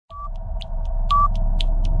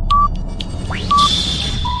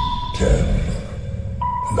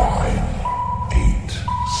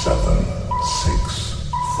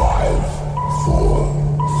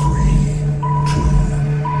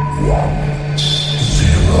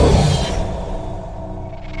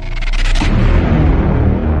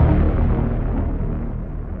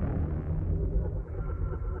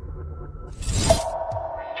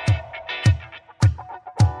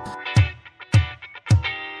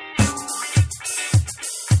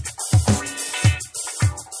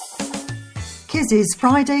Kizzi's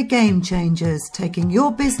Friday Game Changers, taking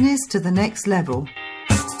your business to the next level.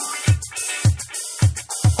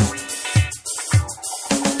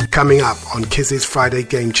 Coming up on Kizzi's Friday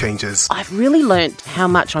Game Changers. I've really learnt how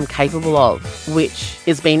much I'm capable of, which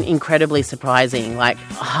has been incredibly surprising. Like,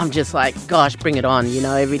 I'm just like, gosh, bring it on. You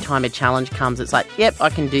know, every time a challenge comes, it's like, yep, I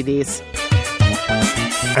can do this.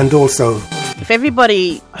 And also, if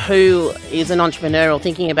everybody who is an entrepreneur or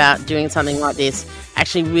thinking about doing something like this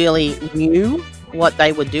actually really knew what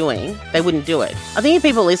they were doing, they wouldn't do it. I think if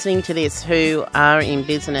people listening to this who are in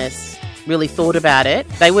business really thought about it,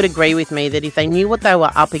 they would agree with me that if they knew what they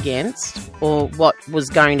were up against or what was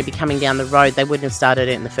going to be coming down the road, they wouldn't have started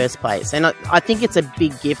it in the first place. And I think it's a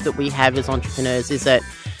big gift that we have as entrepreneurs is that,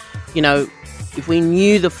 you know, if we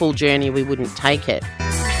knew the full journey, we wouldn't take it.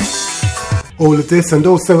 All of this and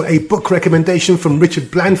also a book recommendation from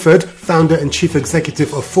Richard Blanford, founder and chief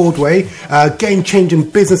executive of Fordway,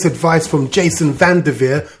 game-changing business advice from Jason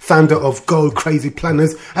Vanderveer, founder of Goal Crazy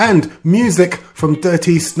Planners, and music from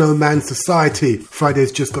Dirty Snowman Society.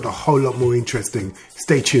 Friday's just got a whole lot more interesting.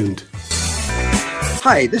 Stay tuned.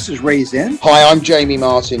 Hi, this is Ray Zen. Hi, I'm Jamie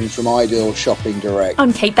Martin from Ideal Shopping Direct.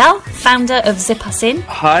 I'm Kate Bell, founder of Zip Us In.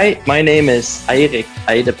 Hi, my name is Eirik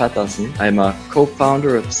Eide Patterson. I'm a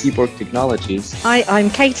co-founder of Seaborg Technologies. Hi, I'm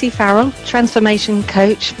Katie Farrell, transformation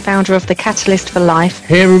coach, founder of The Catalyst for Life.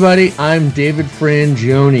 Hey everybody, I'm David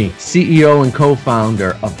Frangioni, CEO and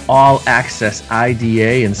co-founder of All Access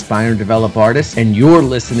IDA, Inspire and Develop Artists, and you're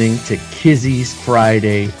listening to Kizzi's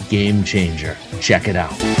Friday Game Changer. Check it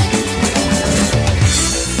out.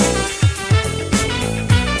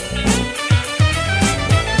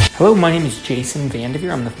 Hello, my name is Jason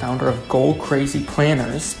Vanderveer. I'm the founder of Goal Crazy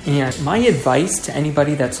Planners, and my advice to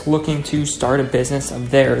anybody that's looking to start a business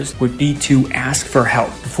of theirs would be to ask for help.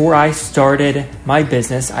 Before I started my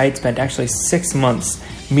business, I had spent actually 6 months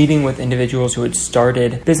meeting with individuals who had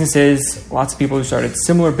started businesses, lots of people who started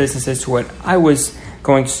similar businesses to what I was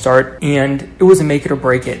going to start, and it was a make it or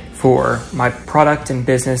break it for my product and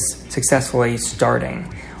business successfully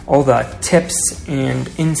starting. All the tips and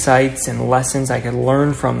insights and lessons I could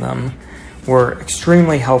learn from them were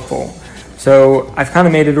extremely helpful. So I've kind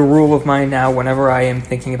of made it a rule of mine now whenever I am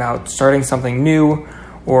thinking about starting something new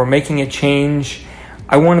or making a change,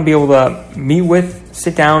 I want to be able to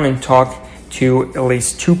sit down and talk to at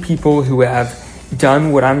least 2 people who have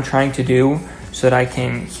done what I'm trying to do so that I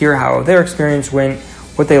can hear how their experience went,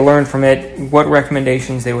 what they learned from it, what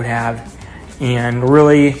recommendations they would have, and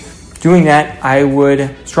really doing that, I would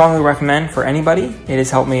strongly recommend for anybody. It has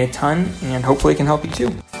helped me a ton, and hopefully it can help you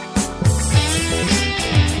too.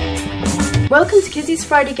 Welcome to Kizzi's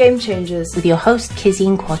Friday Game Changers With your host, Kizzi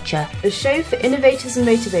and Quacha. a show for innovators and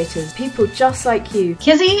motivators, people just like you.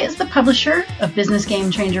 Kizzi is the publisher of Business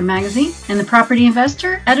Game Changer magazine and the property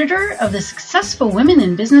investor, editor of the successful Women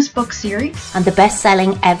in Business book series, And the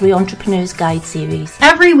best-selling Every Entrepreneur's Guide series.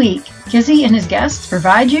 Every week, Kizzi and his guests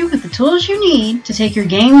provide you with the tools you need to take your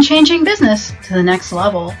game-changing business to the next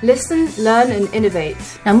level. Listen, learn and innovate.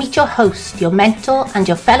 Now meet your host, your mentor and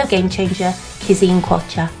your fellow game changer, Kizzi and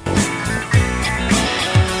Quacha.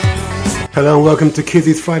 Hello and welcome to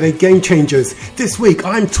Kizzi's Friday Game Changers. This week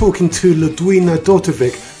I'm talking to Ludwina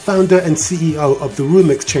Dautovic, founder and CEO of the Room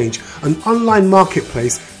Xchange, an online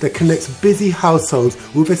marketplace that connects busy households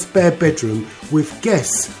with a spare bedroom with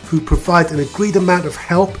guests who provide an agreed amount of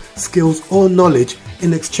help, skills or knowledge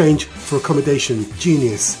in exchange for accommodation.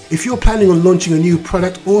 Genius. If you're planning on launching a new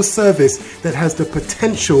product or service that has the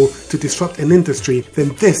potential to disrupt an industry,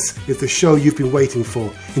 then this is the show you've been waiting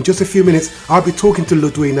for. In just a few minutes, I'll be talking to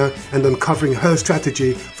Ludwina and uncovering her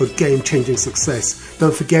strategy for game-changing success.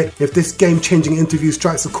 Don't forget, if this game-changing interview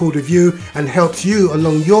strikes a chord with you and helps you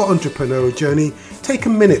along your entrepreneurial journey, take a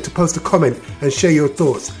minute to post a comment and share your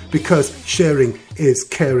thoughts, because sharing is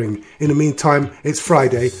caring. In the meantime, it's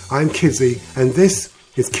Friday. I'm Kizzi, and this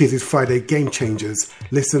is Kizzi's Friday Game Changers.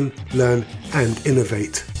 Listen, learn, and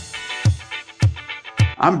innovate.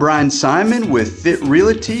 I'm Brian Simon with Fit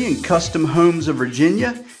Realty and Custom Homes of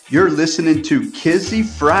Virginia. You're listening to Kizzi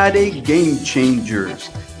Friday Game Changers.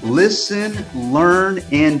 Listen, learn,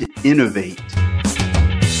 and innovate.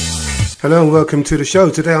 Hello and welcome to the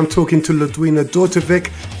show. Today I'm talking to Ludwina Dautovic,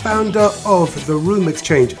 founder of the Room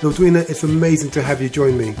Xchange. Ludwina, it's amazing to have you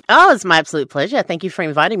join me. Oh, it's my absolute pleasure. Thank you for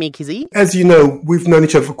inviting me, Kizzi. As you know, we've known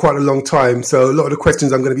each other for quite a long time, so a lot of the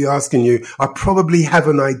questions I'm going to be asking you, I probably have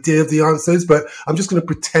an idea of the answers, but I'm just going to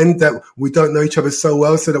pretend that we don't know each other so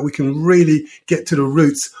well so that we can really get to the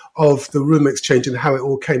roots of the Room Xchange and how it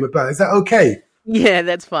all came about. Is that okay? Yeah,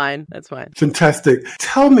 that's fine. That's fine. Fantastic.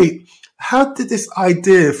 Tell me, how did this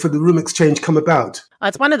idea for the Room Exchange come about?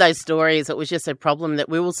 It's one of those stories. It was just a problem that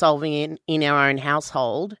we were solving in our own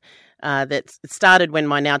household. That started when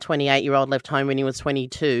my now 28-year-old left home when he was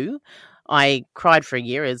 22. I cried for a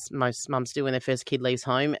year, as most mums do when their first kid leaves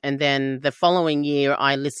home. And then the following year,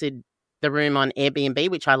 I listed the room on Airbnb,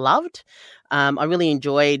 which I loved. I really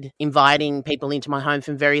enjoyed inviting people into my home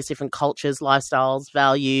from various different cultures, lifestyles,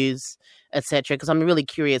 values, etc., because I'm a really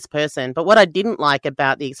curious person. But what I didn't like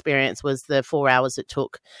about the experience was the 4 hours it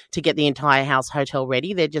took to get the entire house hotel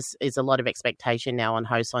ready. There just is a lot of expectation now on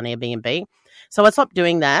hosts on Airbnb. So I stopped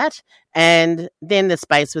doing that. And then the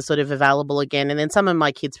space was sort of available again. And then some of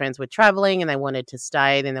my kids' friends were traveling and they wanted to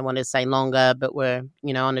stay. Then they wanted to stay longer, but were,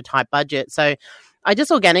 on a tight budget. So I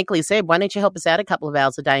just organically said, why don't you help us out a couple of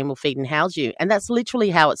hours a day and we'll feed and house you? And that's literally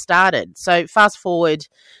how it started. So fast forward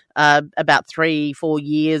about 3-4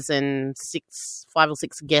 years and 5 or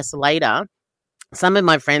 6 guests later, some of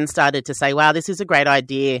my friends started to say, wow, this is a great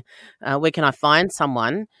idea. Where can I find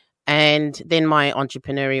someone? And then my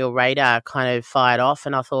entrepreneurial radar kind of fired off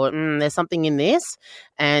and I thought, there's something in this,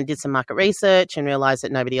 and did some market research and realized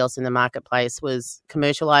that nobody else in the marketplace was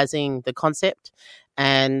commercializing the concept.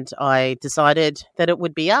 And I decided that it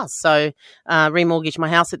would be us. So remortgaged my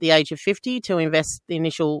house at the age of 50 to invest the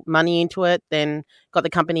initial money into it, then got the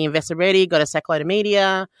company investor ready, got a sackload of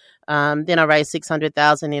media. Then I raised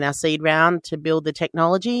 $600,000 in our seed round to build the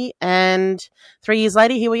technology. And 3 years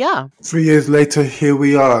later, here we are. 3 years later, here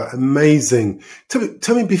we are. Amazing.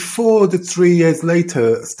 Tell me before the 3 years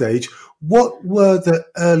later stage, what were the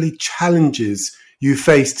early challenges you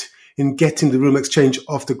faced in getting the Room Exchange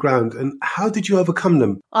off the ground, and how did you overcome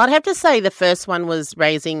them? I'd have to say the first one was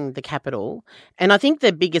raising the capital. And I think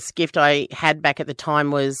the biggest gift I had back at the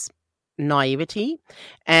time was naivety.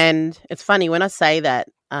 And it's funny, when I say that,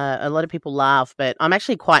 a lot of people laugh, but I'm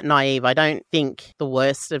actually quite naive. I don't think the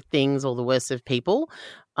worst of things or the worst of people.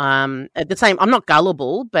 I'm not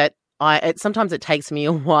gullible, but sometimes it takes me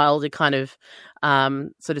a while to kind of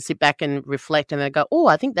sort of sit back and reflect and then go, oh,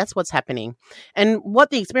 I think that's what's happening. And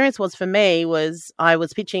what the experience was for me was I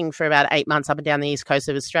was pitching for about 8 months up and down the east coast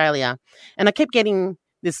of Australia. And I kept getting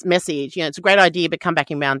this message, it's a great idea, but come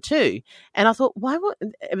back in round 2. And I thought,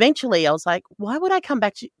 eventually I was like, why would I come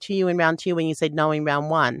back to you in round 2 when you said no in round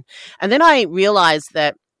 1? And then I realized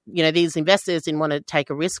that, these investors didn't want to take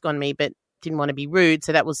a risk on me, but didn't want to be rude.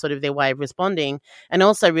 So that was sort of their way of responding. And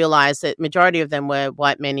also realized that majority of them were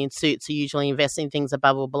white men in suits who usually invest in things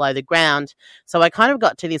above or below the ground. So I kind of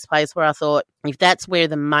got to this place where I thought, if that's where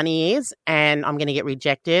the money is and I'm going to get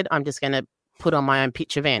rejected, I'm just going to put on my own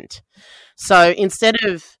pitch event. So instead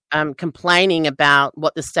of complaining about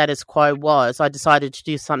what the status quo was, I decided to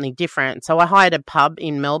do something different. So I hired a pub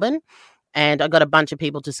in Melbourne. And I got a bunch of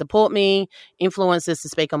people to support me, influencers to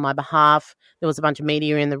speak on my behalf. There was a bunch of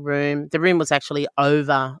media in the room. The room was actually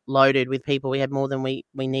overloaded with people. We had more than we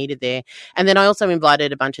needed there. And then I also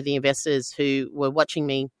invited a bunch of the investors who were watching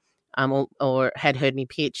me or had heard me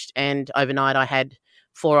pitched. And overnight I had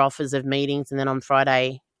 4 offers of meetings. And then on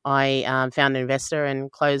Friday I found an investor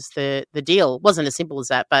and closed the deal. It wasn't as simple as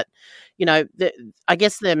that, but I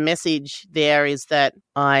guess the message there is that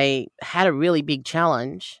I had a really big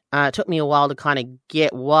challenge. It took me a while to kind of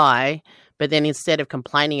get why, but then instead of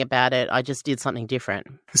complaining about it, I just did something different.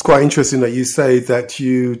 It's quite interesting that you say that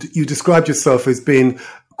you described yourself as being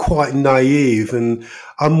quite naive, and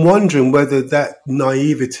I'm wondering whether that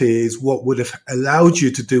naivety is what would have allowed you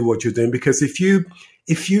to do what you're doing, because if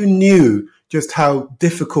you knew just how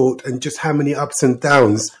difficult and just how many ups and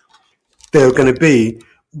downs there are going to be,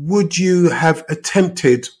 would you have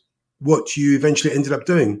attempted what you eventually ended up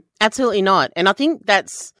doing? Absolutely not. And I think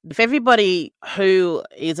that's, if everybody who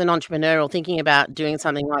is an entrepreneur or thinking about doing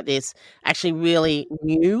something like this actually really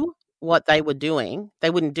knew what they were doing, they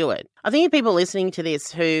wouldn't do it. I think if people listening to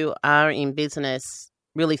this who are in business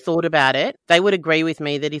really thought about it, they would agree with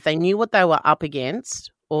me that if they knew what they were up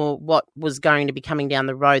against or what was going to be coming down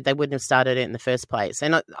the road, they wouldn't have started it in the first place.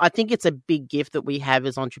 And I think it's a big gift that we have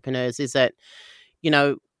as entrepreneurs is that,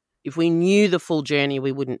 if we knew the full journey,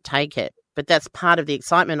 we wouldn't take it. But that's part of the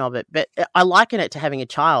excitement of it. But I liken it to having a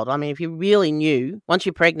child. I mean, if you really knew, once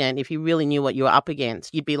you're pregnant, if you really knew what you were up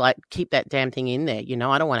against, you'd be like, keep that damn thing in there.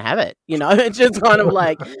 I don't want to have it. It's just kind of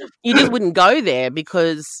like, you just wouldn't go there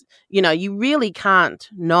because, you really can't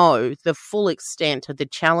know the full extent of the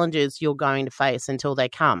challenges you're going to face until they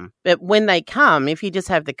come. But when they come, if you just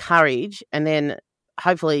have the courage and then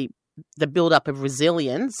hopefully the build-up of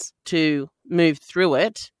resilience to move through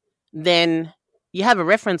it, then you have a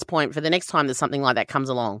reference point for the next time that something like that comes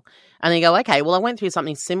along. And then you go, okay, well, I went through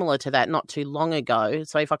something similar to that not too long ago.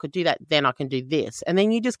 So if I could do that, then I can do this. And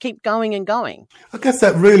then you just keep going and going. I guess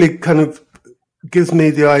that really kind of gives me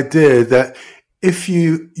the idea that if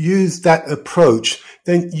you use that approach,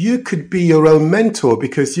 then you could be your own mentor,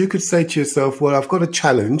 because you could say to yourself, well, I've got a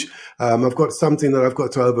challenge. I've got something that I've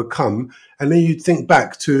got to overcome. And then you think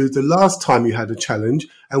back to the last time you had a challenge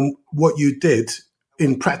and what you did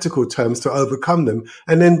in practical terms to overcome them,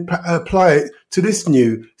 and then apply it to this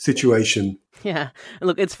new situation. Yeah.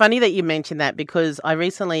 Look, it's funny that you mentioned that, because I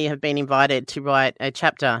recently have been invited to write a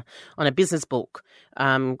chapter on a business book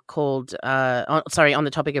called, on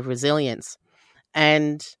the topic of resilience.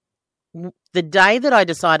 And the day that I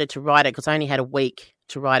decided to write it, because I only had a week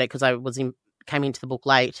to write it because I came into the book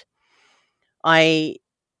late, I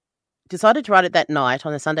decided to write it that night,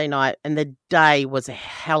 on a Sunday night, and the day was a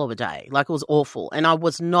hell of a day. Like, it was awful. And I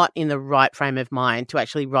was not in the right frame of mind to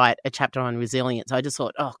actually write a chapter on resilience. I just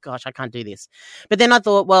thought, oh gosh, I can't do this. But then I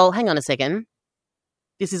thought, well, hang on a second.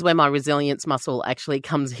 This is where my resilience muscle actually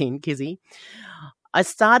comes in, Kizzi. I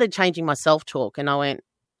started changing my self-talk, and I went,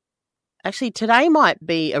 actually, today might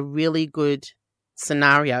be a really good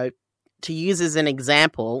scenario to use as an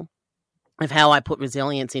example of how I put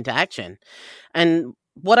resilience into action. And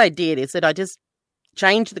what I did is that I just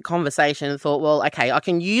changed the conversation and thought, well, okay, I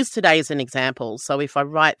can use today as an example. So if I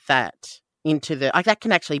write that into that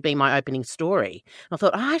can actually be my opening story. And I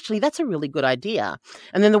thought, actually, that's a really good idea.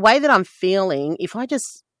 And then the way that I'm feeling, if I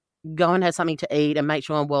just go and have something to eat and make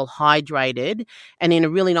sure I'm well hydrated and in a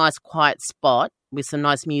really nice quiet spot with some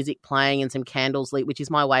nice music playing and some candles lit, which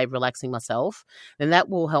is my way of relaxing myself, then that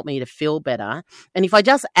will help me to feel better. And if I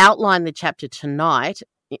just outline the chapter tonight,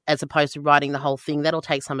 as opposed to writing the whole thing, that'll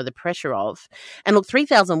take some of the pressure off. And look,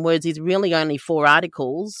 3,000 words is really only 4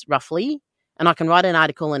 articles, roughly, and I can write an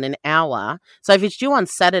article in an hour. So if it's due on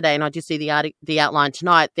Saturday and I just do the outline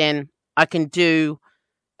tonight, then I can do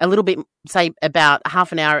a little bit, say about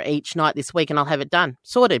half an hour each night this week, and I'll have it done.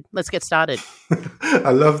 Sorted. Let's get started.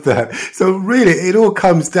 I love that. So really, it all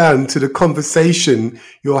comes down to the conversation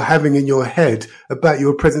you're having in your head about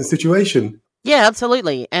your present situation. Yeah,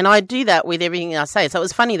 absolutely. And I do that with everything I say. So it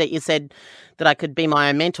was funny that you said that I could be my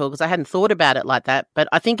own mentor, because I hadn't thought about it like that. But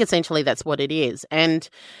I think essentially that's what it is. And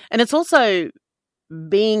it's also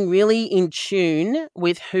being really in tune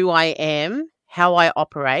with who I am, how I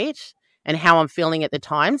operate, and how I'm feeling at the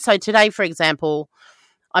time. So today, for example,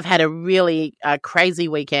 I've had a really crazy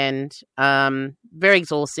weekend, very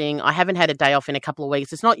exhausting. I haven't had a day off in a couple of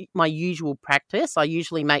weeks. It's not my usual practice. I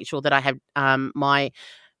usually make sure that I have my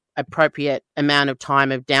appropriate amount of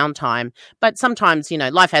time of downtime. But sometimes,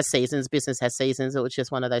 life has seasons, business has seasons. It was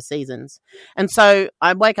just one of those seasons. And so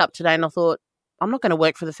I wake up today and I thought, I'm not going to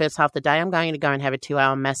work for the first half of the day. I'm going to go and have a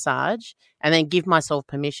 2-hour massage and then give myself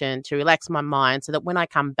permission to relax my mind so that when I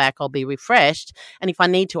come back, I'll be refreshed. And if I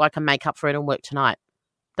need to, I can make up for it and work tonight.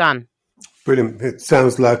 Done. Brilliant. It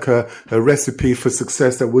sounds like a recipe for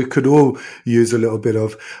success that we could all use a little bit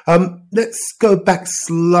of. Let's go back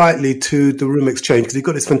slightly to the Room Xchange, because you've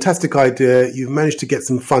got this fantastic idea. You've managed to get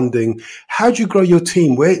some funding. How do you grow your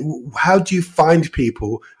team? How do you find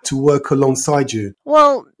people to work alongside you?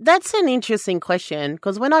 Well, that's an interesting question,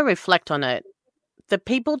 because when I reflect on it, the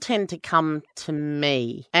people tend to come to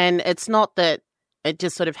me, and it's not that it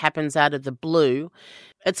just sort of happens out of the blue.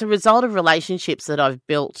 It's a result of relationships that I've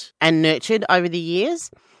built and nurtured over the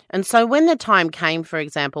years. And so when the time came, for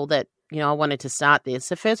example, that, I wanted to start this,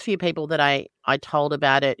 the first few people that I told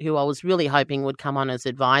about it, who I was really hoping would come on as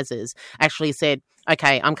advisors, actually said,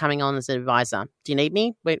 okay, I'm coming on as an advisor. Do you need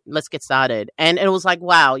me? Let's get started. And it was like,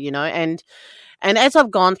 wow, and as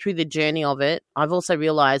I've gone through the journey of it, I've also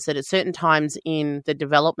realized that at certain times in the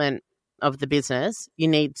development of the business, you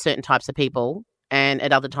need certain types of people, and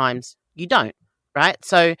at other times you don't. Right.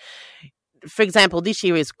 So, for example, this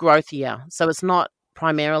year is growth year. So it's not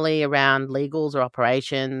primarily around legals or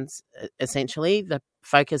operations. Essentially, the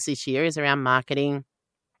focus this year is around marketing,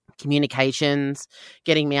 communications,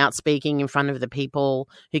 getting me out speaking in front of the people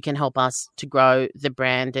who can help us to grow the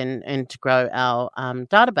brand and to grow our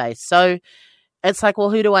database. So it's like, well,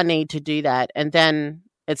 who do I need to do that? And then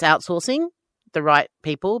it's outsourcing the right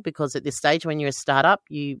people, because at this stage, when you're a startup,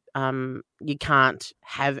 you can't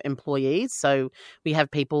have employees. So we have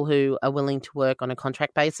people who are willing to work on a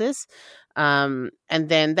contract basis, and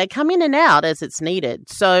then they come in and out as it's needed.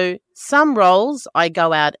 So some roles I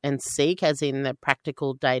go out and seek, as in the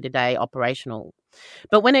practical day-to-day operational.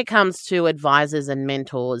 But when it comes to advisors and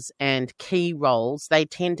mentors and key roles, they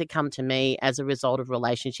tend to come to me as a result of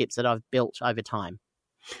relationships that I've built over time.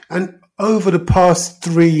 And over the past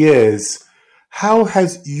 3 years, How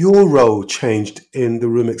has your role changed in the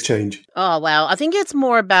Room Xchange? Oh, wow. I think it's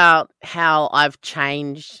more about how I've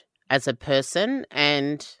changed as a person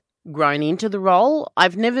and grown into the role.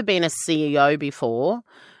 I've never been a CEO before.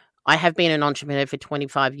 I have been an entrepreneur for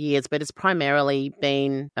 25 years, but it's primarily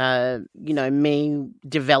been, me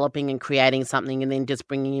developing and creating something and then just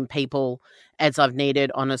bringing in people as I've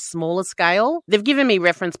needed on a smaller scale. They've given me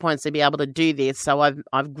reference points to be able to do this, so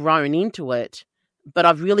I've grown into it, but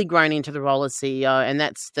I've really grown into the role of CEO, and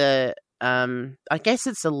that's I guess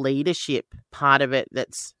it's the leadership part of it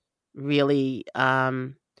that's really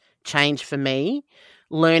changed for me,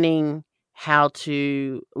 learning how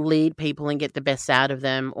to lead people and get the best out of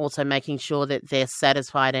them, also making sure that they're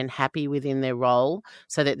satisfied and happy within their role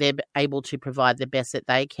so that they're able to provide the best that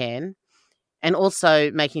they can, and also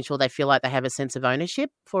making sure they feel like they have a sense of ownership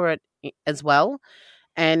for it as well.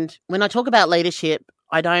 And when I talk about leadership,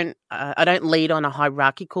 I don't lead on a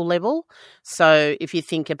hierarchical level. So if you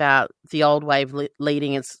think about the old way of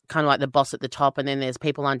leading, it's kind of like the boss at the top and then there's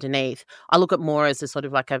people underneath. I look at more as a sort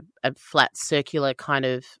of like a flat circular kind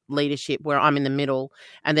of leadership where I'm in the middle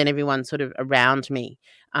and then everyone's sort of around me.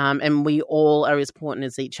 And we all are as important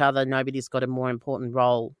as each other. Nobody's got a more important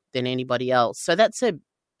role than anybody else. So that's a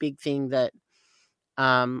big thing that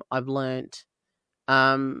I've learnt.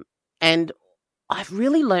 And I've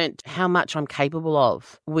really learnt how much I'm capable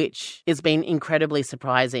of, which has been incredibly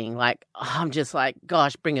surprising. Like, I'm just like,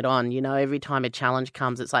 gosh, bring it on. Every time a challenge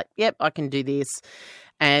comes, it's like, yep, I can do this.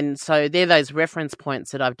 And so they're those reference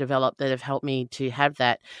points that I've developed that have helped me to have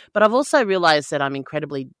that. But I've also realized that I'm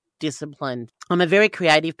incredibly disciplined. I'm a very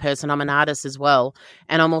creative person. I'm an artist as well.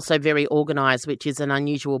 And I'm also very organized, which is an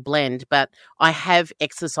unusual blend. But I have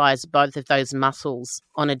exercised both of those muscles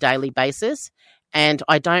on a daily basis. And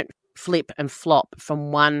I don't flip and flop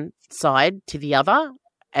from one side to the other,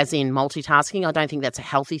 as in multitasking. I don't think that's a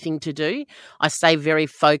healthy thing to do. I stay very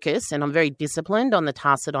focused and I'm very disciplined on the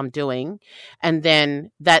tasks that I'm doing. And then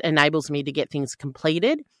that enables me to get things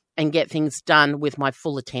completed and get things done with my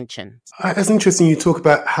full attention. That's interesting. You talk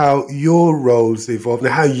about how your roles evolved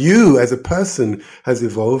and how you as a person has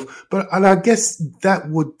evolved. And I guess that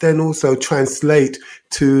would then also translate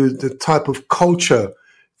to the type of culture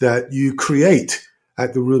that you create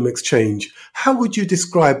at the Room Xchange. How would you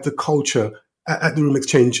describe the culture at the Room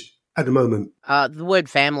Xchange at the moment? The word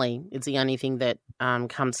family is the only thing that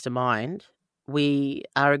comes to mind. We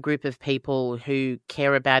are a group of people who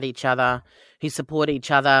care about each other, who support each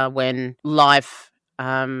other when life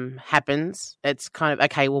happens. It's kind of,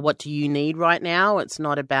 okay, well, what do you need right now? It's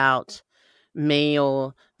not about me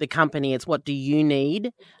or the company. It's what do you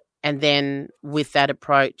need? And then with that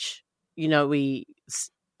approach, we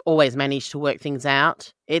always manage to work things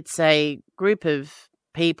out. It's a group of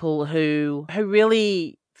people who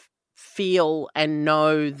really feel and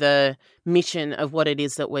know the mission of what it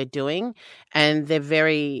is that we're doing, and they're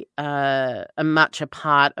very much a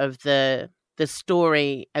part of the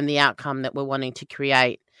story and the outcome that we're wanting to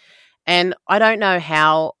create. And I don't know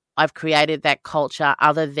how I've created that culture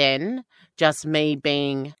other than just me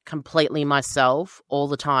being completely myself all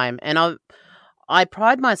the time. And I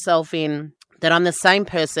pride myself in that I'm the same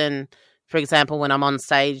person, for example, when I'm on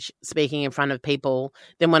stage speaking in front of people,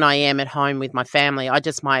 than when I am at home with my family. I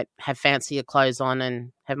just might have fancier clothes on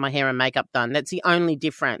and have my hair and makeup done. That's the only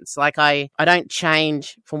difference. Like I don't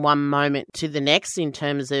change from one moment to the next in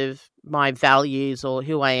terms of my values or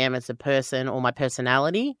who I am as a person or my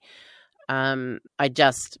personality. I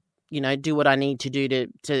just do what I need to do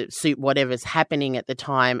to suit whatever's happening at the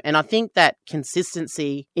time. And I think that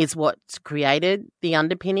consistency is what's created the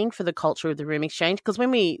underpinning for the culture of the Room Xchange. Because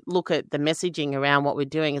when we look at the messaging around what we're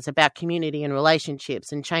doing, it's about community and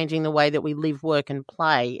relationships and changing the way that we live, work and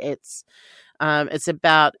play. It's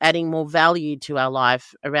about adding more value to our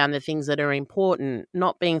life around the things that are important,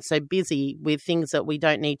 not being so busy with things that we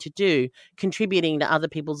don't need to do, contributing to other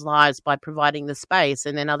people's lives by providing the space,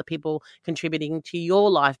 and then other people contributing to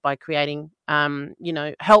your life by creating,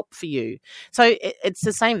 help for you. So it's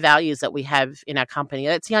the same values that we have in our company.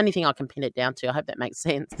 That's the only thing I can pin it down to. I hope that makes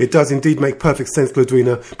sense. It does indeed make perfect sense,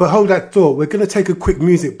 Ludwina. But hold that thought. We're going to take a quick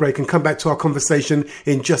music break and come back to our conversation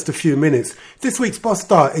in just a few minutes. This week's boss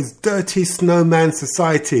star is Dirty Snowman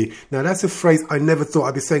Society. Now, that's a phrase I never thought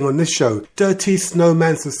I'd be saying on this show. Dirty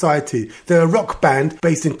Snowman Society. They're a rock band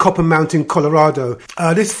based in Copper Mountain, Colorado.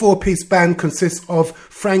 This four-piece band consists of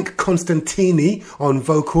Frank Constantini on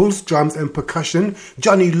vocals, drums and percussion, percussion,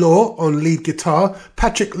 Johnny Law on lead guitar,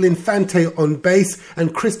 Patrick Linfante on bass,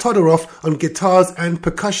 and Chris Todoroff on guitars and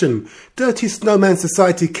percussion. Dirty Snowman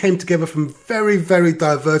Society came together from very, very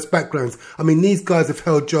diverse backgrounds. I mean, these guys have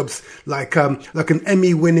held jobs like an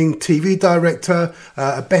Emmy-winning TV director,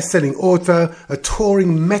 a best-selling author, a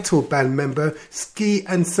touring metal band member, ski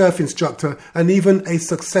and surf instructor, and even a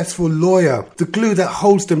successful lawyer. The glue that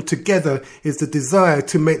holds them together is the desire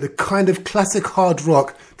to make the kind of classic hard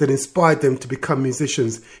rock that inspired them to become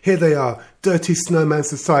musicians. Here they are, Dirty Snowman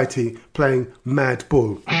Society playing Mad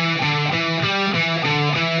Bull.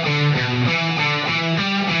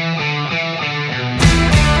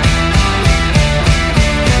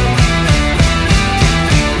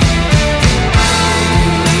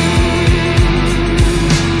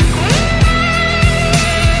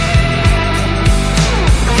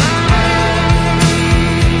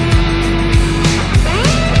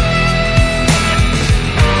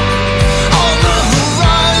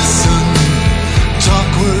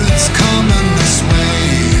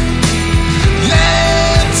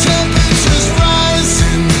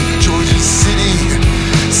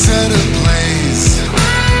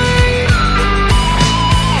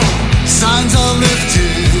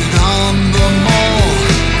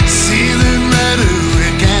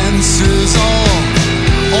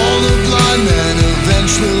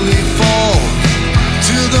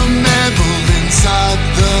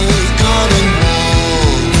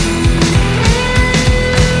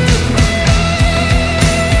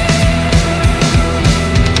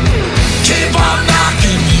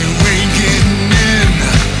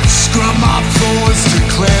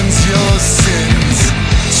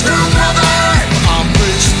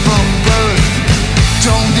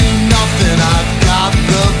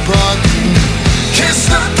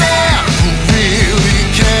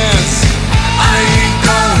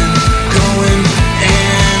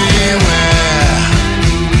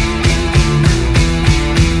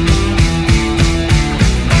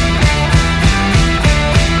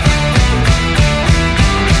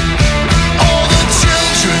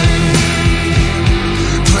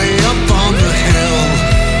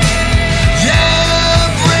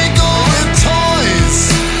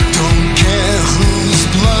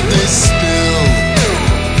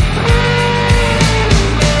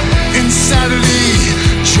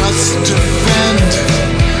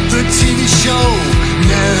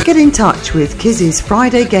 Get in touch with Kizzi's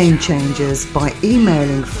Friday Game Changers by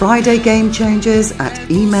emailing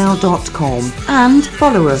fridaygamechangers@email.com and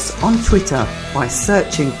follow us on Twitter by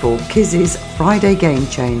searching for Kizzi's Friday Game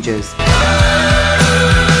Changers.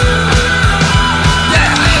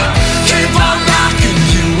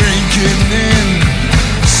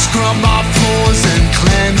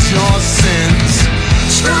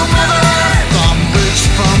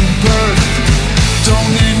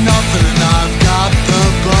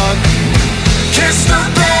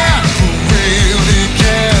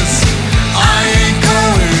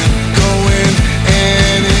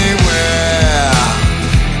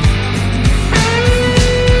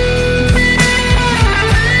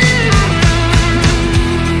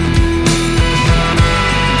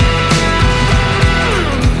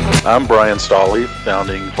 I'm Brian Stolley,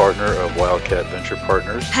 founding partner of Wildcat Venture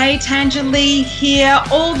Partners. Hey, Tanja Lee here,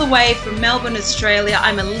 all the way from Melbourne, Australia.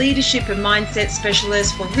 I'm a leadership and mindset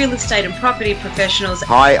specialist for real estate and property professionals.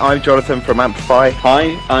 Hi, I'm Jonathan from Amplify.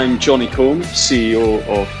 Hi, I'm Johnny Combs, CEO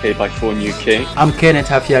of Pay by Phone UK. I'm Kenneth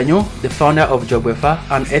Hafianyo, the founder of Jogwefa,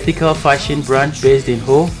 an ethical fashion brand based in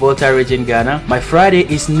Ho, Volta region, Ghana. My Friday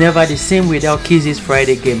is never the same without Kizzi's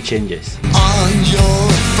Friday Game Changers. On your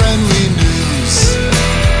friendly news.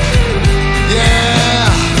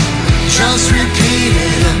 Yeah, just repeat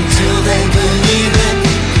it until they believe it.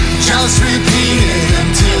 Just repeat it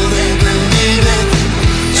until they believe it.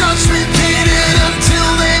 Just repeat it until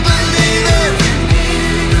they believe it.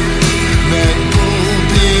 Let go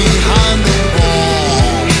behind the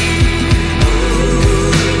wall.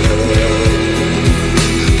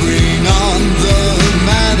 Bring on the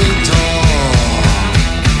matador.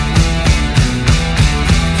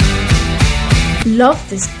 Love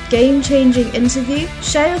this game-changing interview?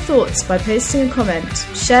 Share your thoughts by posting a comment.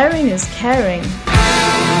 Sharing is caring.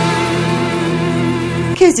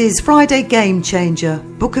 Kizzi's Friday Game Changer,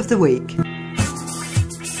 Book of the Week.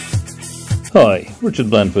 Hi, Richard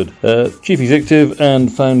Blandford, Chief Executive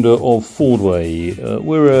and founder of Fordway.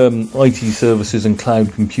 We're an IT services and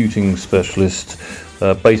cloud computing specialist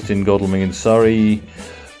based in Godalming in Surrey.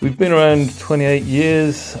 We've been around 28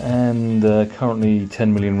 years and currently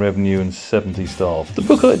 10 million revenue and 70 staff. The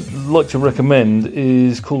book I'd like to recommend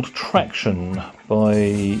is called Traction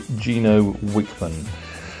by Gino Wickman.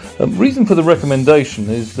 Reason for the recommendation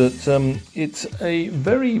is that it's a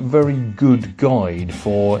very, very good guide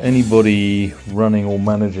for anybody running or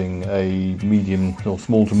managing a medium or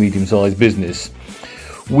small to medium-sized business,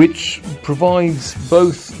 which provides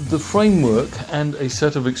both the framework and a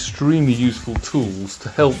set of extremely useful tools to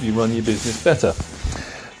help you run your business better.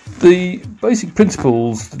 The basic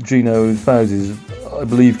principles that Gino espouses, I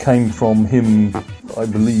believe, came from him,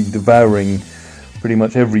 devouring pretty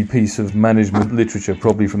much every piece of management literature,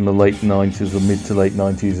 probably from the late 90s or mid to late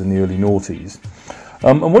 90s and the early noughties.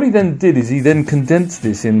 And what he then did is he then condensed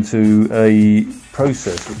this into a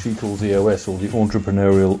process which he calls EOS, or the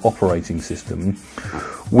Entrepreneurial Operating System,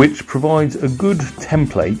 which provides a good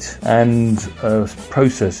template and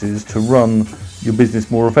processes to run your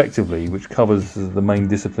business more effectively, which covers the main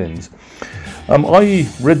disciplines. I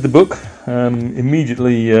read the book,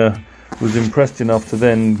 immediately was impressed enough to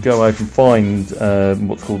then go out and find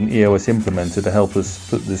what's called an EOS implementer to help us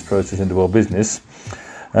put this process into our business.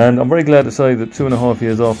 And I'm very glad to say that 2.5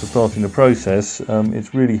 years after starting the process,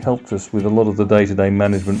 it's really helped us with a lot of the day-to-day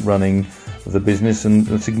management running of the business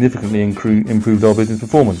and significantly improved our business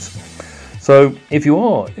performance. So if you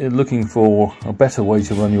are looking for a better way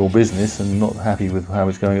to run your business and not happy with how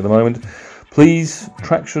it's going at the moment, please,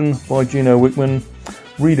 Traction by Gino Wickman,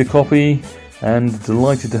 read a copy, and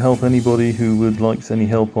delighted to help anybody who would like any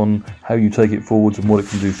help on how you take it forwards and what it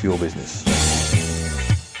can do for your business.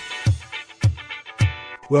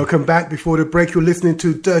 Welcome back. Before the break, you're listening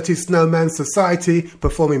to Dirty Snowman Society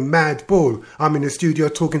performing Mad Bull. I'm in the studio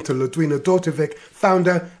talking to Ludwina Dautovic,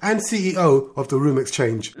 founder and CEO of the Room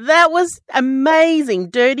Xchange. That was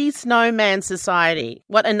amazing. Dirty Snowman Society.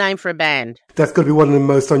 What a name for a band. That's got to be one of the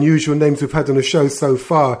most unusual names we've had on the show so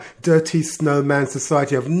far. Dirty Snowman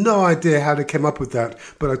Society. I have no idea how they came up with that,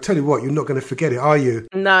 but I tell you what, you're not going to forget it, are you?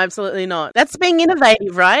 No, absolutely not. That's being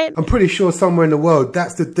innovative, right? I'm pretty sure somewhere in the world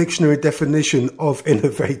that's the dictionary definition of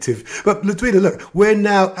innovative. But Ludwina, look, we're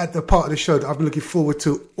now at the part of the show that I've been looking forward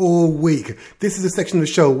to all week. This is a section of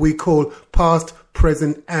the show we call Past,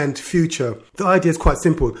 Present and Future. The idea is quite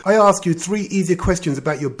simple. I ask you 3 easy questions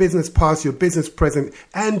about your business past, your business present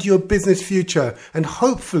and your business future, and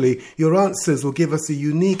hopefully your answers will give us a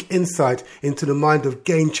unique insight into the mind of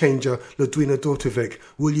game changer Ludwina Dautovic.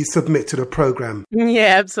 Will you submit to the program?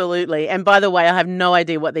 Yeah, absolutely. And by the way, I have no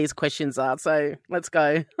idea what these questions are, so let's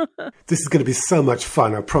go. This is going to be so much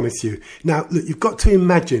fun, I promise you. Now, look, you've got to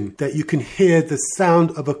imagine that you can hear the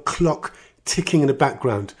sound of a clock ticking in the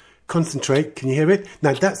background. Concentrate. Can you hear it?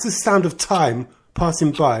 Now, that's the sound of time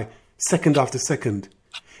passing by second after second.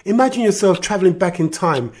 Imagine yourself traveling back in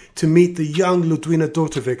time to meet the young Ludwina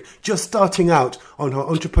Dautovic just starting out on her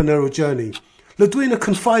entrepreneurial journey. Ludwina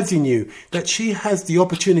confides in you that she has the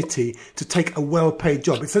opportunity to take a well-paid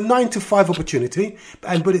job. It's a 9-to-5 opportunity,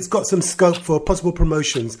 but it's got some scope for possible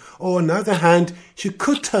promotions. Or on the other hand, she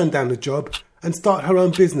could turn down the job and start her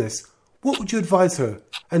own business. What would you advise her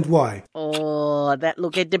and why?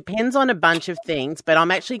 Look, it depends on a bunch of things, but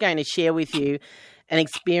I'm actually going to share with you an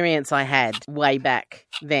experience I had way back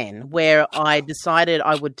then where I decided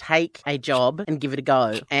I would take a job and give it a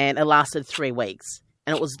go, and it lasted 3 weeks.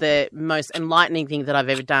 And it was the most enlightening thing that I've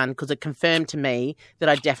ever done because it confirmed to me that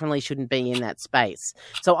I definitely shouldn't be in that space.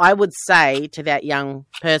 So I would say to that young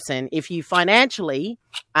person, if you financially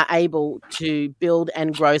are able to build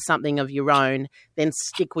and grow something of your own, then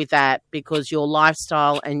stick with that because your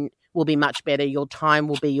lifestyle and will be much better. Your time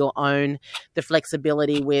will be your own. The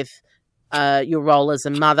flexibility with your role as a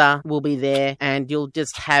mother will be there, and you'll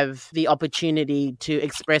just have the opportunity to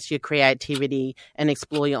express your creativity and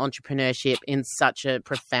explore your entrepreneurship in such a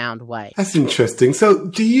profound way. That's interesting. So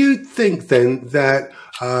do you think then that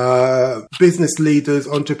business leaders,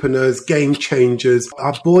 entrepreneurs, game changers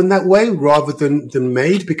are born that way rather than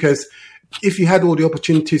made? Because if you had all the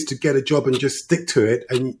opportunities to get a job and just stick to it,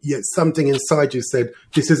 and yet something inside you said,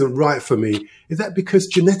 this isn't right for me, is that because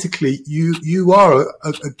genetically you are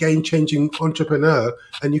a game-changing entrepreneur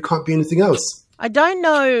and you can't be anything else? I don't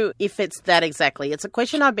know if it's that exactly. It's a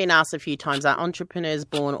question I've been asked a few times. Are entrepreneurs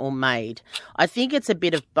born or made? I think it's a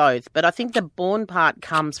bit of both, but I think the born part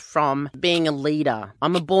comes from being a leader.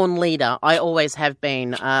 I'm a born leader. I always have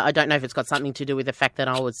been. I don't know if it's got something to do with the fact that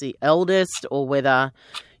I was the eldest or whether,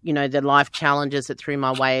 you know, the life challenges that threw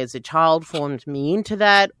my way as a child formed me into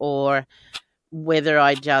that, or whether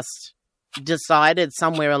I just decided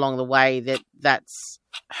somewhere along the way that that's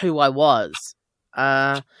who I was.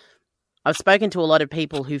 I've spoken to a lot of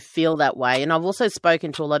people who feel that way, and I've also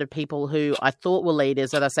spoken to a lot of people who I thought were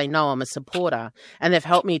leaders that I say, no, I'm a supporter, and they've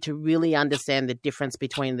helped me to really understand the difference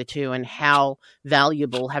between the two and how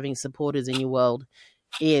valuable having supporters in your world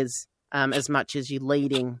is. as much as you're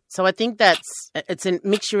leading. So I think it's a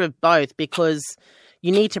mixture of both, because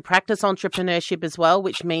you need to practice entrepreneurship as well,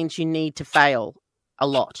 which means you need to fail a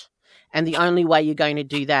lot. And the only way you're going to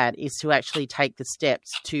do that is to actually take the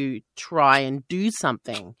steps to try and do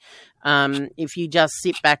something. If you just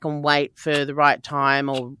sit back and wait for the right time,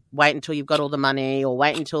 or wait until you've got all the money, or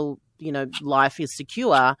wait until, life is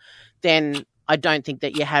secure, then I don't think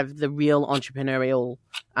that you have the real entrepreneurial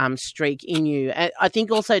streak in you. I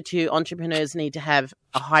think also too, entrepreneurs need to have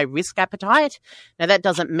a high risk appetite. Now, that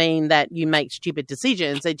doesn't mean that you make stupid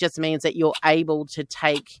decisions. It just means that you're able to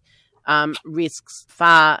take risks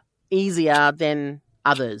far easier than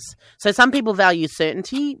others. So some people value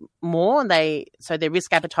certainty more, so their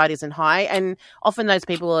risk appetite isn't high, and often those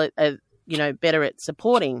people are better at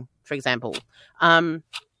supporting, for example.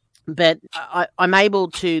 But I'm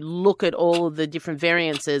able to look at all of the different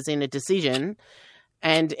variances in a decision,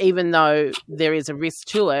 and even though there is a risk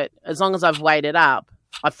to it, as long as I've weighed it up,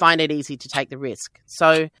 I find it easy to take the risk.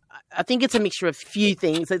 So I think it's a mixture of few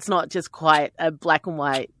things. It's not just quite a black and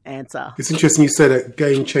white answer. It's interesting you say that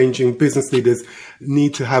game-changing business leaders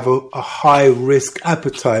need to have a high-risk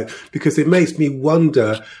appetite, because it makes me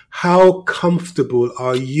wonder, how comfortable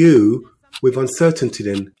are you with uncertainty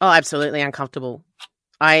then? Oh, absolutely uncomfortable.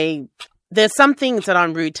 There's some things that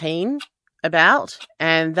I'm routine about,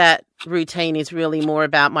 and that routine is really more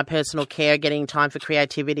about my personal care, getting time for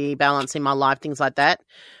creativity, balancing my life, things like that.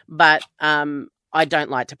 But I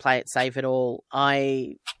don't like to play it safe at all.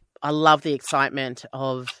 I love the excitement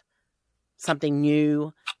of something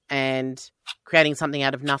new and creating something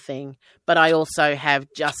out of nothing. But I also have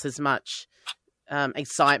just as much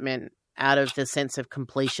excitement out of the sense of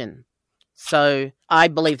completion. So I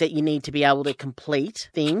believe that you need to be able to complete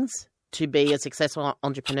things to be a successful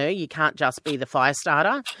entrepreneur. You can't just be the fire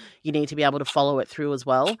starter. You need to be able to follow it through as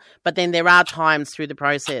well. But then there are times through the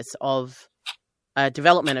process of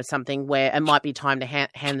development of something where it might be time to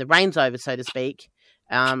hand the reins over, so to speak.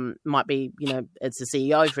 Might be, as the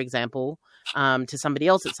CEO, for example, to somebody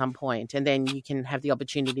else at some point, and then you can have the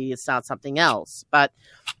opportunity to start something else. But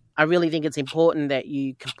I really think it's important that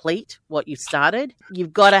you complete what you've started.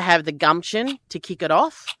 You've got to have the gumption to kick it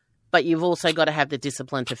off, but you've also got to have the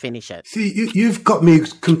discipline to finish it. See, you've got me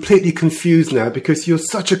completely confused now, because you're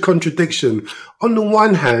such a contradiction. On the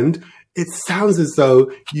one hand, it sounds as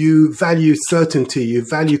though you value certainty, you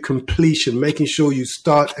value completion, making sure you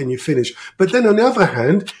start and you finish. But then on the other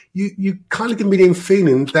hand, you kind of give me the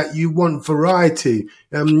feeling that you want variety.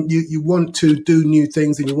 You want to do new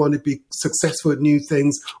things, and you want to be successful at new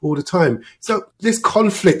things all the time. So this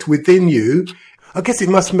conflict within you, I guess it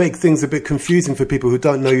must make things a bit confusing for people who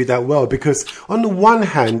don't know you that well, because on the one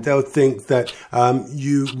hand, they'll think that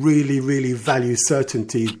you really, really value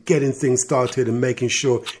certainty, getting things started and making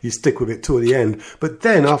sure you stick with it till the end. But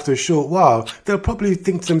then after a short while, they'll probably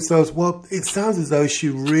think to themselves, well, it sounds as though she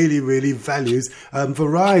really, really values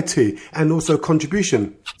variety and also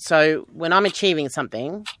contribution. So when I'm achieving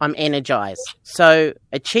something, I'm energized. So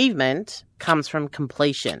achievement comes from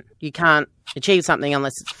completion. You can't achieve something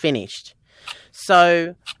unless it's finished.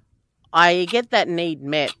 So I get that need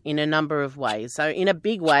met in a number of ways. So in a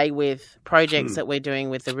big way with projects that we're doing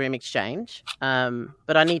with the Room Xchange,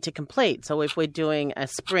 but I need to complete. So if we're doing a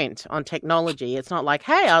sprint on technology, it's not like,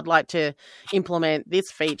 hey, I'd like to implement this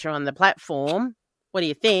feature on the platform. What do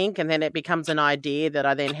you think? And then it becomes an idea that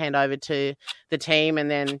I then hand over to the team, and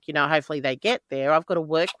then, hopefully they get there. I've got to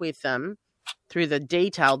work with them through the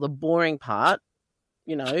detail, the boring part,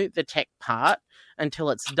 the tech part,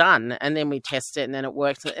 until it's done, and then we test it, and then it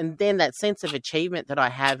works. And then that sense of achievement that I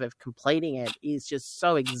have of completing it is just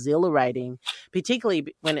so exhilarating, particularly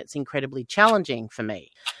when it's incredibly challenging for me.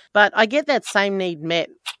 But I get that same need met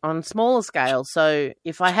on smaller scale. So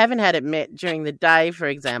if I haven't had it met during the day, for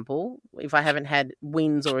example, if I haven't had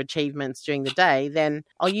wins or achievements during the day, then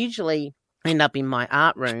I'll usually end up in my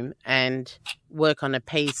art room and work on a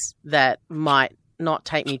piece that might not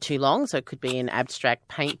take me too long. So it could be an abstract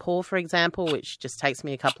paint pour, for example, which just takes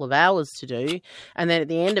me a couple of hours to do. And then at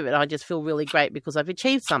the end of it, I just feel really great because I've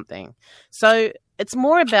achieved something. So it's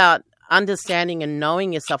more about understanding and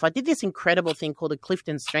knowing yourself. I did this incredible thing called a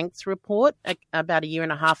Clifton Strengths Report about 1.5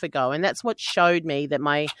 years ago. And that's what showed me that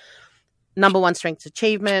my number one strengths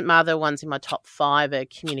achievement, my other ones in my top 5 are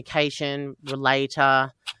communication,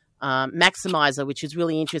 relator, maximizer, which is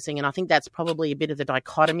really interesting. And I think that's probably a bit of the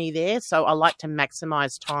dichotomy there. So I like to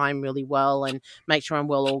maximize time really well and make sure I'm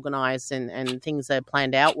well organized and things are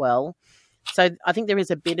planned out well. So I think there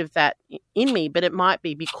is a bit of that in me, but it might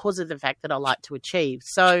be because of the fact that I like to achieve.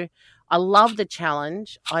 So I love the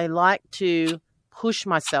challenge. I like to push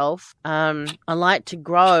myself. I like to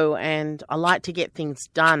grow and I like to get things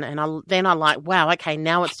done. And then I like, wow, okay,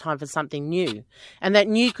 now it's time for something new. And that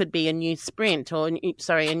new could be a new sprint or,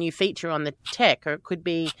 a new feature on the tech, or it could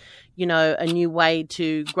be, a new way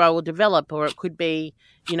to grow or develop, or it could be,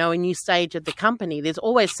 a new stage of the company. There's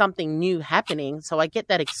always something new happening. So I get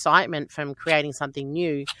that excitement from creating something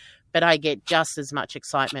new, but I get just as much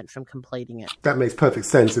excitement from completing it. That makes perfect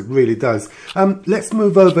sense. It really does. Let's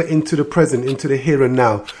move over into the present, into the here and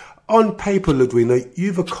now. On paper, Ludwina,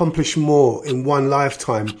 you've accomplished more in one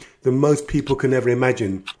lifetime than most people can ever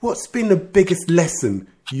imagine. What's been the biggest lesson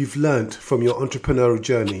you've learnt from your entrepreneurial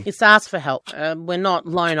journey? It's to ask for help. We're not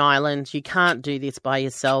lone islands. You can't do this by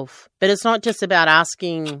yourself. But it's not just about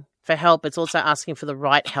asking for help. It's also asking for the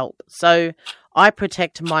right help. So I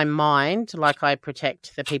protect my mind like I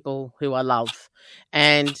protect the people who I love.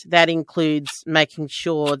 And that includes making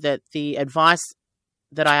sure that the advice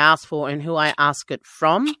that I ask for and who I ask it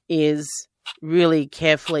from is really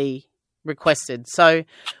carefully requested. So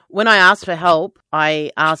when I ask for help,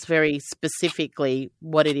 I ask very specifically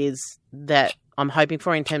what it is that I'm hoping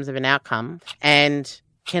for in terms of an outcome, and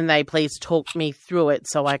can they please talk me through it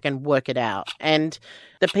so I can work it out. And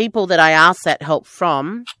the people that I ask that help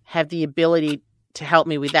from have the ability to help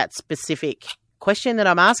me with that specific question that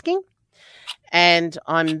I'm asking. And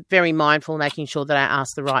I'm very mindful making sure that I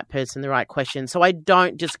ask the right person the right question. So I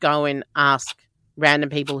don't just go and ask random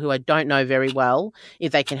people who I don't know very well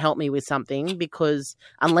if they can help me with something, because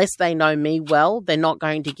unless they know me well, they're not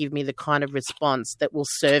going to give me the kind of response that will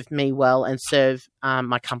serve me well and serve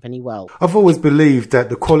my company well. I've always believed that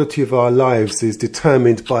the quality of our lives is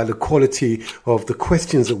determined by the quality of the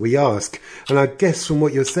questions that we ask. And I guess from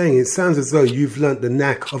what you're saying, it sounds as though you've learnt the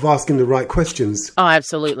knack of asking the right questions. Oh,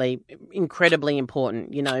 absolutely. Incredibly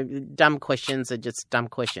important. Dumb questions are just dumb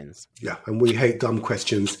questions. Yeah, and we hate dumb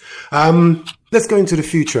questions. Let's go into the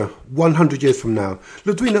future, 100 years from now.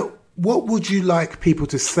 Ludwina, what would you like people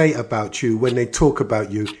to say about you when they talk about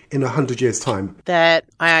you in 100 years' time? That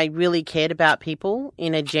I really cared about people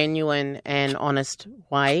in a genuine and honest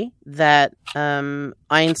way, that I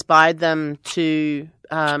inspired them to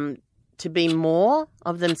be more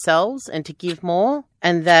of themselves and to give more,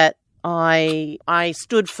 and that I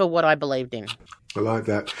stood for what I believed in. I like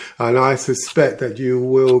that. And I suspect that you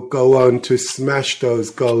will go on to smash those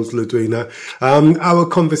goals, Ludwina. Our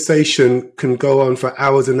conversation can go on for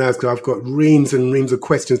hours and hours because I've got reams and reams of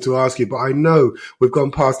questions to ask you, but I know we've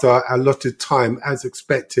gone past our allotted time as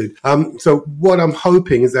expected. So what I'm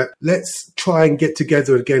hoping is that let's try and get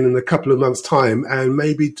together again in a couple of months' time and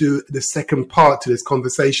maybe do the second part to this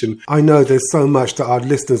conversation. I know there's so much that our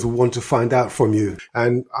listeners will want to find out from you,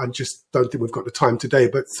 and I just don't think we've got the time today.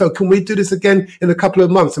 But so can we do this again in a couple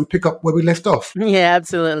of months and pick up where we left off? Yeah,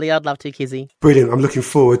 absolutely. I'd love to, Kizzi. Brilliant. I'm looking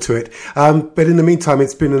forward to it. But in the meantime,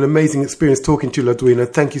 it's been an amazing experience talking to you,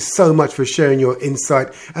 Ludwina. Thank you so much for sharing your insight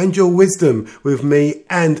and your wisdom with me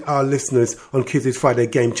and our listeners on Kizzi's Friday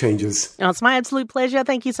Game Changers. Oh, it's my absolute pleasure.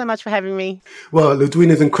 Thank you so much for having me. Well,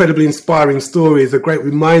 Ludwina's incredibly inspiring story is a great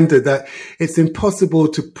reminder that it's impossible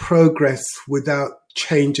to progress without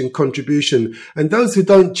change and contribution. And those who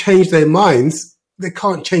don't change their minds, they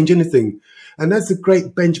can't change anything. And as the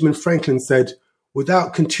great Benjamin Franklin said,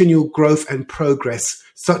 without continual growth and progress,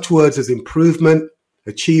 such words as improvement,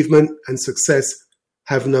 achievement, and success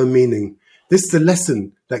have no meaning. This is a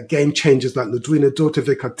lesson that game changers like Ludwina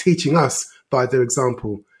Dautovic are teaching us by their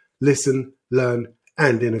example. Listen, learn,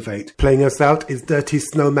 and innovate. Playing us out is Dirty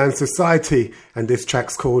Snowman Society, and this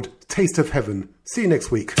track's called Taste of Heaven. See you next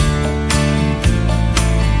week.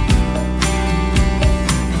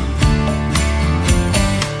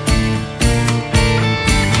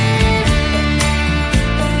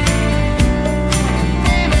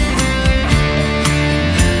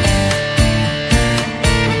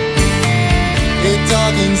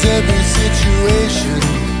 Every situation,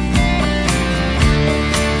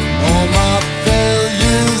 all my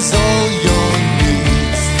failures, all your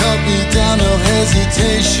needs, cut me down, no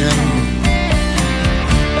hesitation.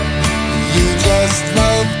 You just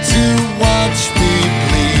love to watch me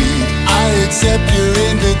bleed. I accept your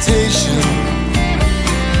invitation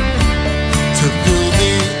to fill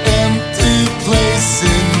the empty place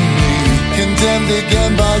in me, condemned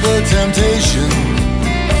again by the temptation.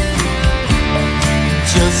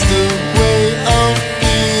 Just a way of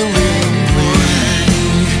feeling.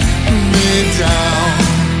 Bring me down.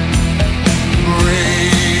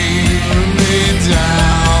 Bring me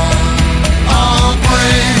down. Oh,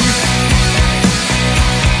 bring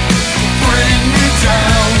me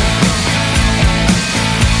down.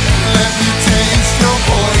 Let me taste your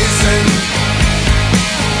poison.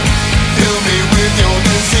 Fill me with your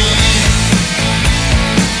disease.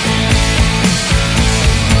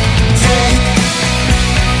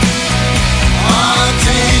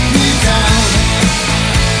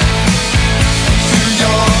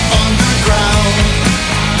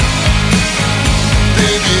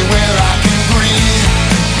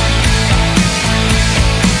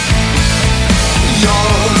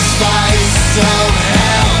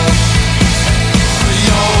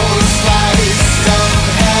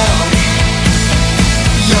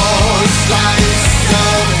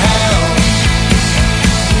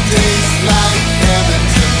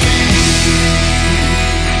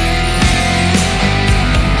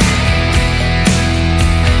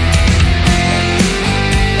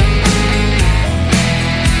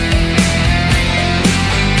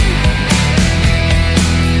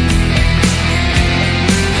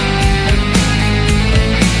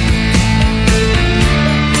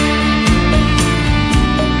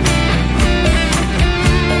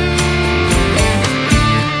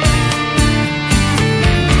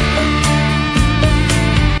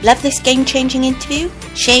 Love this game-changing interview?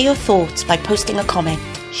 Share your thoughts by posting a comment.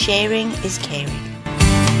 Sharing is caring.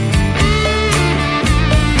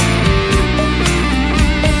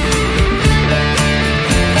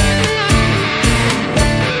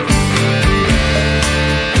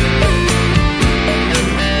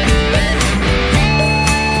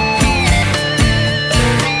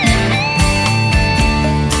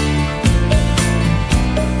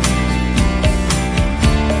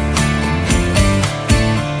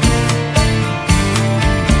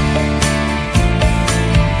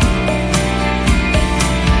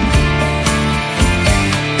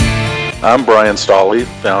 I'm Brian Stolley,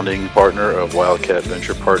 founding partner of Wildcat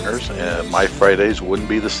Venture Partners, and my Fridays wouldn't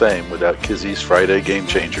be the same without Kizzi's Friday Game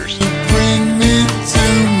Changers. Bring me to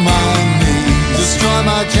my knees, destroy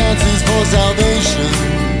my chances for salvation.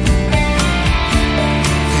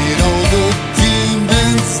 Feed all the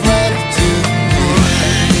demons left in me.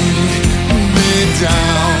 Bring me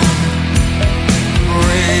down,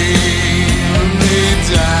 bring me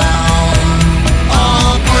down.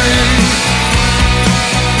 Oh, bring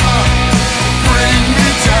me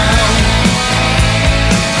down.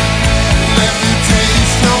 Let me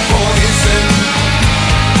taste your poison.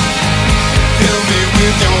 Fill me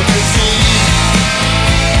with your disease.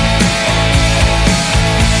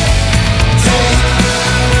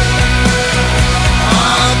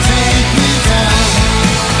 Take me down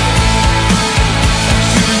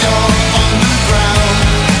to your underground,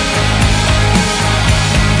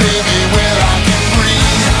 baby, where I can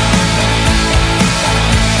breathe.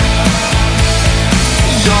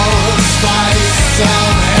 Your slice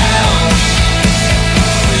of hell.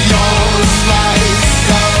 Your slice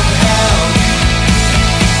of hell.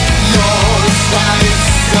 Your slice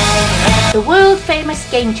of hell. The world famous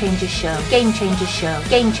Game Changer Show. Game Changer Show.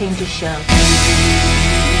 Game Changer Show.